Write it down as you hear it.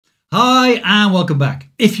Hi and welcome back.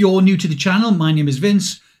 If you're new to the channel, my name is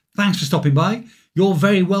Vince. Thanks for stopping by. You're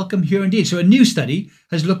very welcome here indeed. So a new study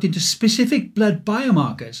has looked into specific blood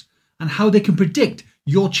biomarkers and how they can predict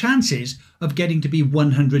your chances of getting to be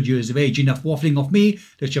 100 years of age. Enough waffling off me.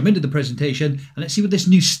 Let's jump into the presentation and let's see what this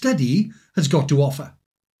new study has got to offer.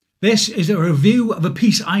 This is a review of a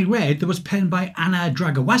piece I read that was penned by Anna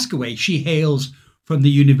Dragawaskaway. She hails from the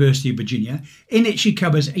University of Virginia. In it, she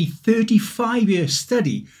covers a 35-year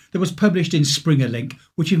study that was published in Springer Link,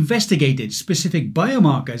 which investigated specific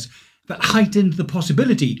biomarkers that heightened the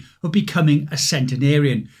possibility of becoming a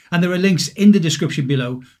centenarian. And there are links in the description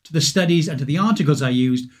below to the studies and to the articles I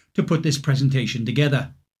used to put this presentation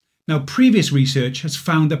together. Now, previous research has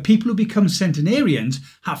found that people who become centenarians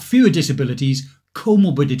have fewer disabilities,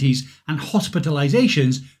 comorbidities, and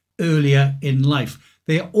hospitalizations earlier in life.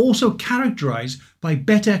 They are also characterised by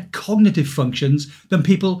better cognitive functions than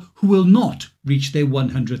people who will not reach their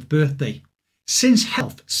 100th birthday. Since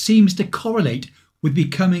health seems to correlate with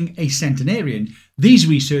becoming a centenarian, these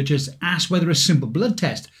researchers asked whether a simple blood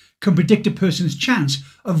test can predict a person's chance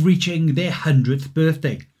of reaching their 100th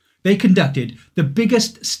birthday. They conducted the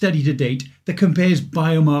biggest study to date that compares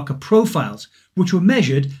biomarker profiles, which were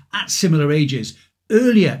measured at similar ages,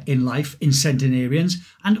 earlier in life in centenarians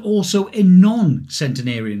and also in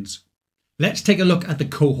non-centenarians. Let's take a look at the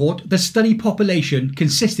cohort. The study population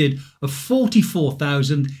consisted of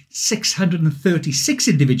 44,636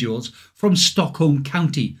 individuals from Stockholm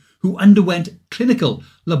County who underwent clinical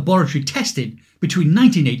laboratory testing between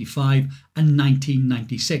 1985 and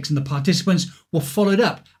 1996, and the participants were followed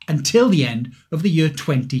up until the end of the year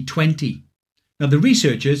 2020. Now, the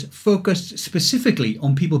researchers focused specifically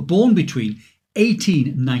on people born between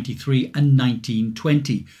 1893 and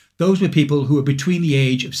 1920. Those were people who were between the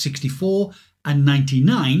age of 64 and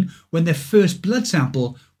 99 when their first blood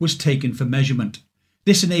sample was taken for measurement.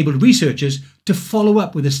 This enabled researchers to follow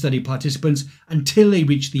up with the study participants until they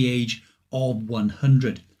reached the age of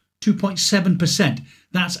 100. 2.7%,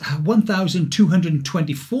 that's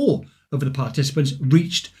 1,224 of the participants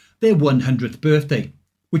reached their 100th birthday,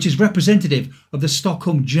 which is representative of the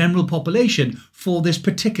Stockholm general population for this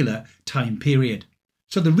particular time period.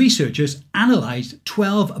 So the researchers analysed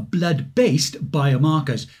 12 blood-based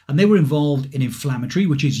biomarkers, and they were involved in inflammatory,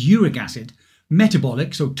 which is uric acid,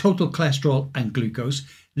 metabolic, so total cholesterol and glucose,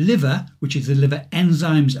 liver, which is the liver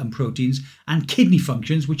enzymes and proteins, and kidney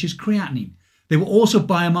functions, which is creatinine. There were also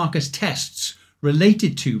biomarkers tests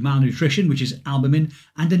related to malnutrition, which is albumin,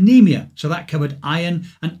 and anemia, so that covered iron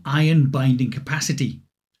and iron binding capacity.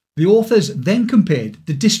 The authors then compared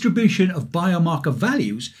the distribution of biomarker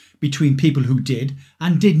values between people who did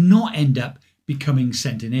and did not end up becoming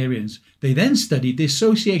centenarians. They then studied the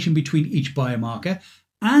association between each biomarker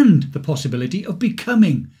and the possibility of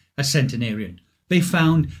becoming a centenarian. They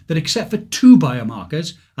found that except for two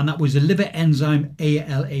biomarkers, and that was the liver enzyme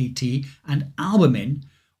ALAT and albumin,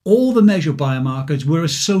 all the measured biomarkers were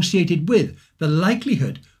associated with the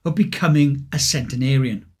likelihood of becoming a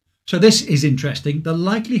centenarian. So this is interesting. The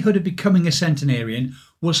likelihood of becoming a centenarian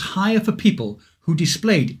was higher for people who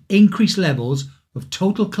displayed increased levels of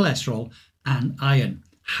total cholesterol and iron.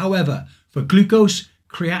 However, for glucose,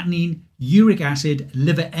 creatinine, uric acid,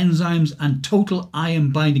 liver enzymes, and total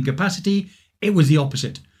iron binding capacity, it was the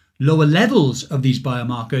opposite. Lower levels of these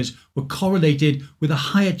biomarkers were correlated with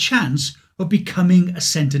a higher chance of becoming a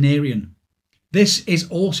centenarian. This is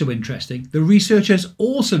also interesting. The researchers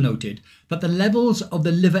also noted that the levels of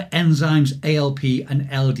the liver enzymes ALP and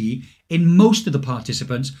LD in most of the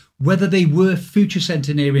participants, whether they were future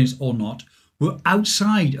centenarians or not, were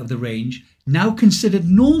outside of the range now considered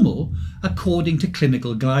normal according to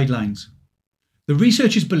clinical guidelines. The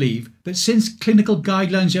researchers believe that since clinical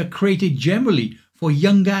guidelines are created generally for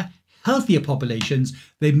younger, healthier populations,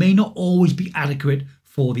 they may not always be adequate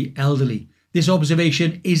for the elderly. This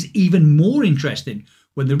observation is even more interesting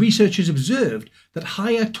when the researchers observed that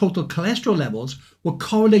higher total cholesterol levels were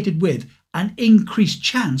correlated with an increased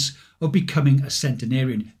chance of becoming a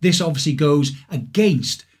centenarian. This obviously goes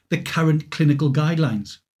against the current clinical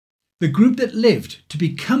guidelines. The group that lived to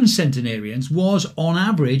become centenarians was on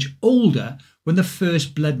average older when the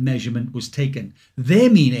first blood measurement was taken. Their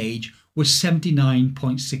mean age was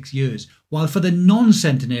 79.6 years, while for the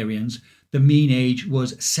non-centenarians, the mean age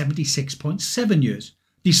was 76.7 years.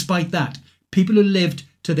 Despite that, people who lived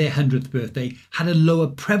to their 100th birthday had a lower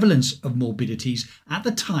prevalence of morbidities at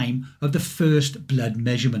the time of the first blood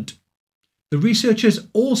measurement. The researchers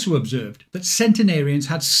also observed that centenarians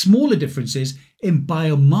had smaller differences in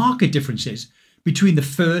biomarker differences between the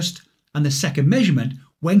first and the second measurement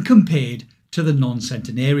when compared to the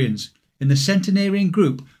non-centenarians. In the centenarian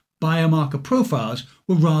group, biomarker profiles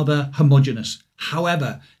were rather homogeneous.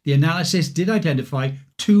 However, the analysis did identify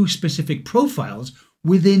two specific profiles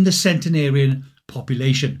within the centenarian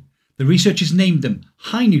population. The researchers named them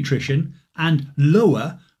high nutrition and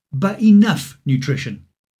lower but enough nutrition.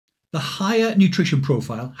 The higher nutrition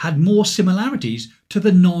profile had more similarities to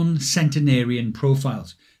the non-centenarian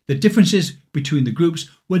profiles. The differences between the groups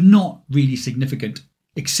were not really significant,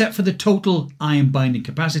 except for the total iron binding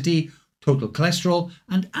capacity, total cholesterol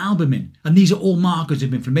and albumin, and these are all markers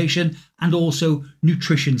of inflammation and also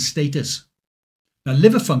nutrition status. Now,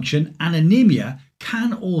 liver function and anemia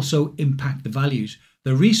can also impact the values.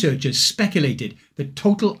 The researchers speculated that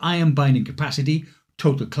total iron binding capacity,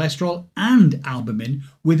 total cholesterol and albumin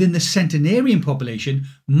within the centenarian population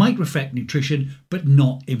might reflect nutrition but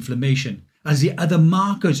not inflammation, as the other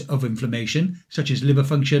markers of inflammation, such as liver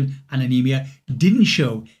function and anemia, didn't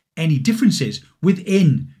show any differences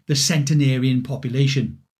within the centenarian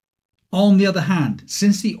population. On the other hand,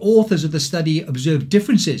 since the authors of the study observed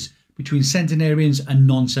differences between centenarians and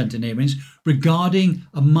non-centenarians regarding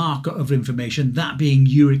a marker of inflammation, that being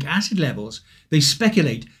uric acid levels, they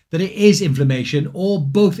speculate that it is inflammation or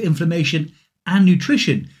both inflammation and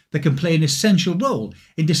nutrition that can play an essential role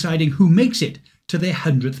in deciding who makes it to their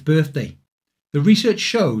 100th birthday. The research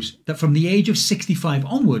shows that from the age of 65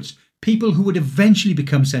 onwards, people who would eventually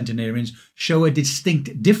become centenarians show a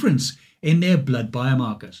distinct difference in their blood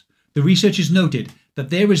biomarkers. The researchers noted that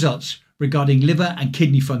their results regarding liver and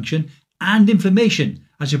kidney function and inflammation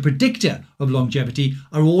as a predictor of longevity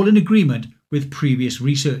are all in agreement with previous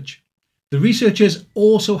research. The researchers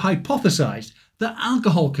also hypothesized that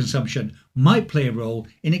alcohol consumption might play a role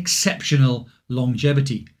in exceptional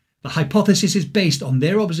longevity. The hypothesis is based on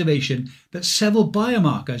their observation that several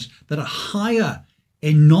biomarkers that are higher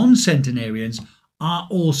in non-centenarians are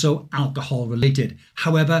also alcohol related.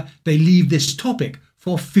 However, they leave this topic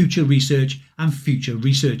for future research and future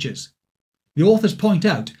researchers. The authors point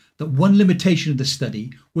out that one limitation of the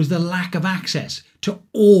study was the lack of access to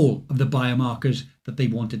all of the biomarkers that they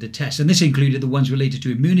wanted to test, and this included the ones related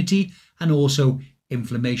to immunity and also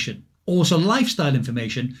inflammation. Also lifestyle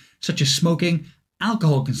information such as smoking,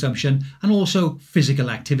 alcohol consumption and also physical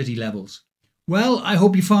activity levels. Well, I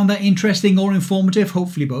hope you found that interesting or informative,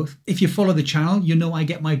 hopefully both. If you follow the channel, you know I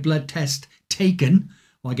get my blood test taken,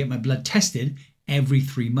 or I get my blood tested every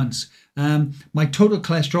 3 months. My total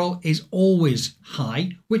cholesterol is always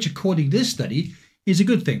high, which according to this study is a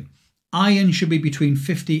good thing. Iron should be between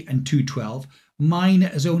 50 and 212. Mine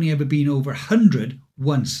has only ever been over 100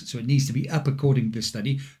 once, so it needs to be up according to this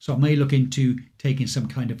study. So I may look into taking some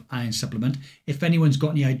kind of iron supplement. If anyone's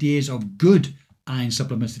got any ideas of good iron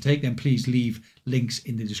supplements to take, then please leave links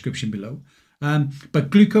in the description below. But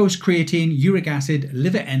glucose, creatine, uric acid,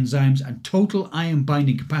 liver enzymes and total iron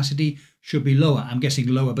binding capacity should be lower. I'm guessing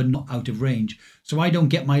lower but not out of range. So I don't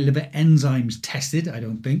get my liver enzymes tested, I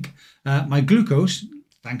don't think. My glucose,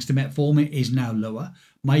 thanks to Metformin, is now lower.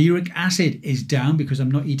 My uric acid is down because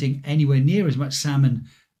I'm not eating anywhere near as much salmon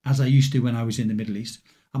as I used to when I was in the Middle East.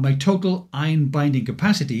 And my total iron binding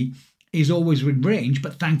capacity is always in range,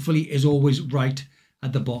 but thankfully is always right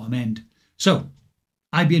at the bottom end. So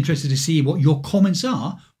I'd be interested to see what your comments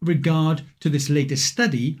are with regard to this latest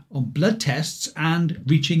study on blood tests and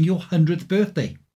reaching your 100th birthday.